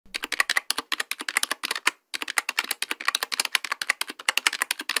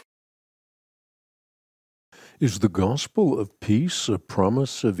Is the gospel of peace a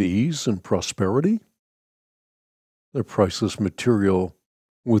promise of ease and prosperity? The priceless material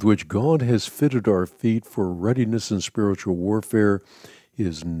with which God has fitted our feet for readiness in spiritual warfare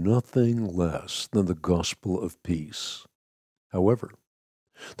is nothing less than the gospel of peace. However,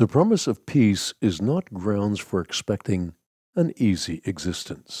 the promise of peace is not grounds for expecting an easy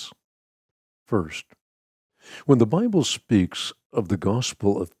existence. First, when the Bible speaks of the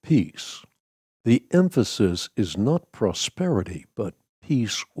gospel of peace, the emphasis is not prosperity, but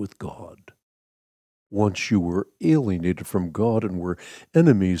peace with God. Once you were alienated from God and were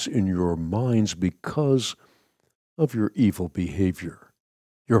enemies in your minds because of your evil behavior.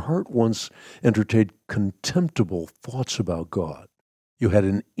 Your heart once entertained contemptible thoughts about God. You had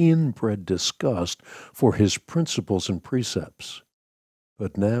an inbred disgust for His principles and precepts.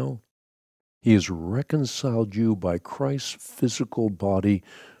 But now, He has reconciled you by Christ's physical body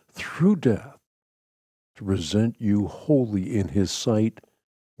through death to present you holy in His sight,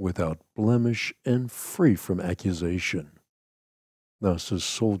 without blemish and free from accusation. Thus, as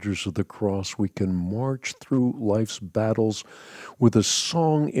soldiers of the cross, we can march through life's battles with a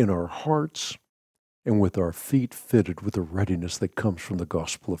song in our hearts and with our feet fitted with the readiness that comes from the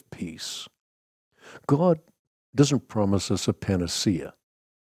gospel of peace. God doesn't promise us a panacea,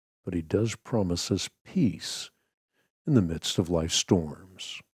 but He does promise us peace in the midst of life's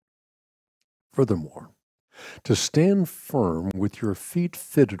storms. Furthermore, to stand firm with your feet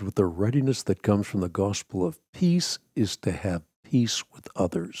fitted with the readiness that comes from the gospel of peace is to have peace with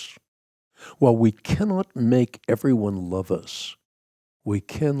others. While we cannot make everyone love us, we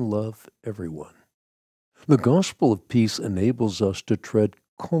can love everyone. The gospel of peace enables us to tread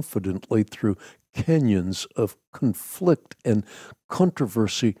confidently through canyons of conflict and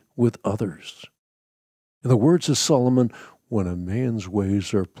controversy with others. In the words of Solomon, when a man's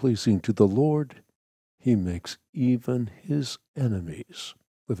ways are pleasing to the Lord, He makes even his enemies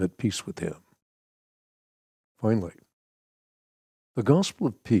live at peace with him. Finally, the gospel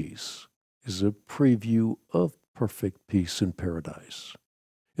of peace is a preview of perfect peace in paradise.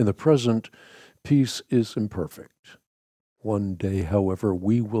 In the present, peace is imperfect. One day, however,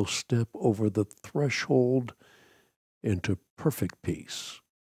 we will step over the threshold into perfect peace.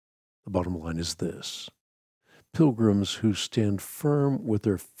 The bottom line is this: pilgrims who stand firm with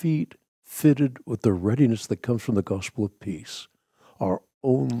their feet fitted with the readiness that comes from the gospel of peace are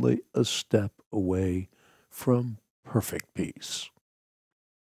only a step away from perfect peace.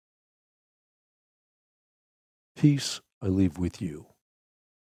 Peace I leave with you.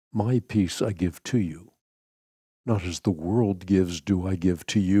 My peace I give to you. Not as the world gives do I give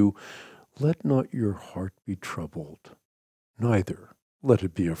to you. Let not your heart be troubled, neither let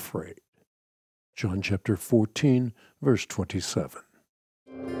it be afraid. John chapter 14, verse 27.